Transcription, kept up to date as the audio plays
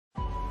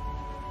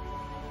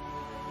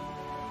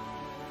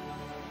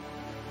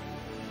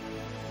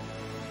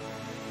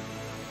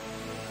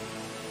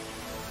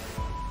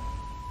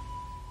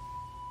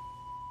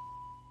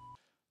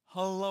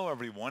Hello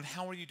everyone,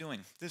 how are you doing?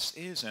 This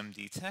is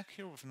MD Tech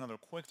here with another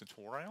quick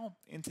tutorial.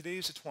 In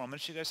today's tutorial, I'm going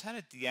to show you guys how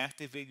to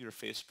deactivate your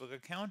Facebook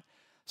account.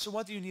 So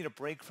whether you need a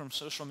break from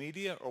social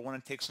media or want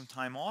to take some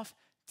time off,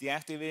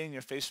 deactivating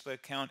your Facebook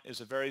account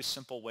is a very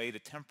simple way to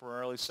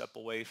temporarily step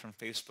away from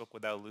Facebook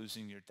without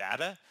losing your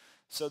data.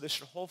 So this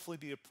should hopefully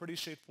be a pretty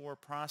straightforward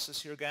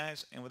process here,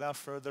 guys. And without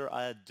further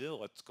ado,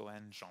 let's go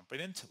ahead and jump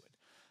right into it.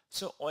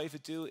 So all you have to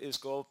do is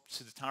go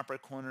to the top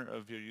right corner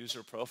of your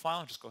user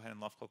profile. Just go ahead and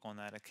left click on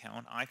that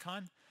account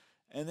icon.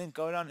 And then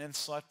go down and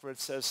select where it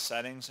says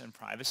Settings and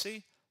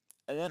Privacy.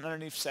 And then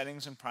underneath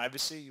Settings and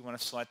Privacy, you want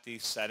to select the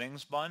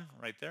Settings button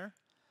right there.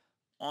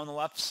 On the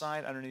left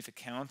side, underneath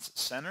Accounts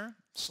Center,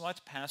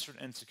 select Password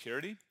and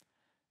Security.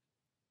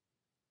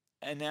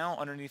 And now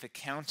underneath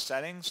Account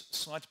Settings,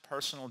 select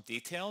Personal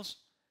Details.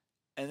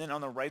 And then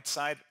on the right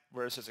side,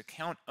 where it says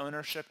Account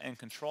Ownership and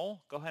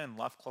Control, go ahead and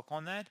left click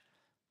on that.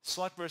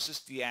 Select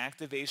versus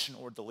deactivation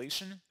or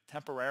deletion,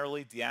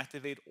 temporarily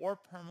deactivate or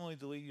permanently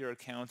delete your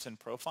accounts and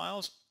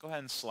profiles. Go ahead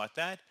and select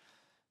that.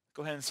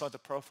 Go ahead and select the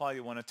profile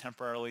you want to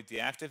temporarily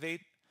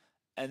deactivate.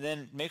 And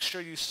then make sure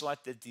you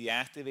select the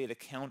deactivate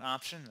account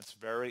option. That's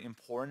very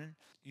important.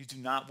 You do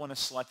not want to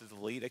select the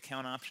delete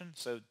account option.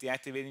 So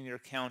deactivating your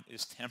account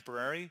is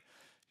temporary.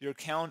 Your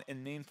account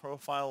and main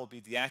profile will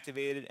be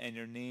deactivated and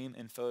your name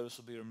and photos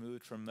will be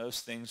removed from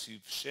most things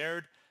you've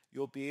shared.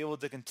 You'll be able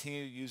to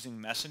continue using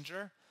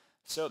Messenger.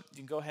 So you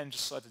can go ahead and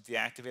just select the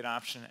deactivate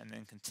option and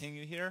then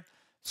continue here.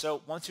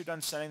 So once you're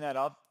done setting that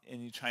up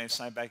and you try and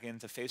sign back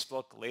into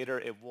Facebook, later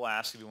it will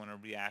ask if you want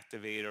to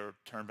reactivate or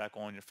turn back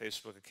on your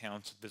Facebook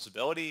account's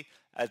visibility,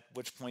 at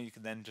which point you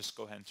can then just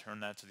go ahead and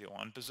turn that to the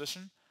on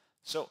position.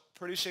 So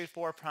pretty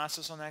straightforward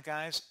process on that,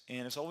 guys.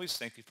 And as always,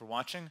 thank you for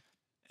watching.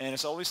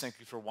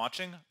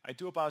 I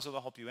do hope I was able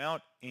to help you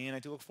out, and I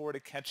do look forward to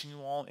catching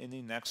you all in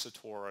the next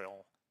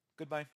tutorial. Goodbye.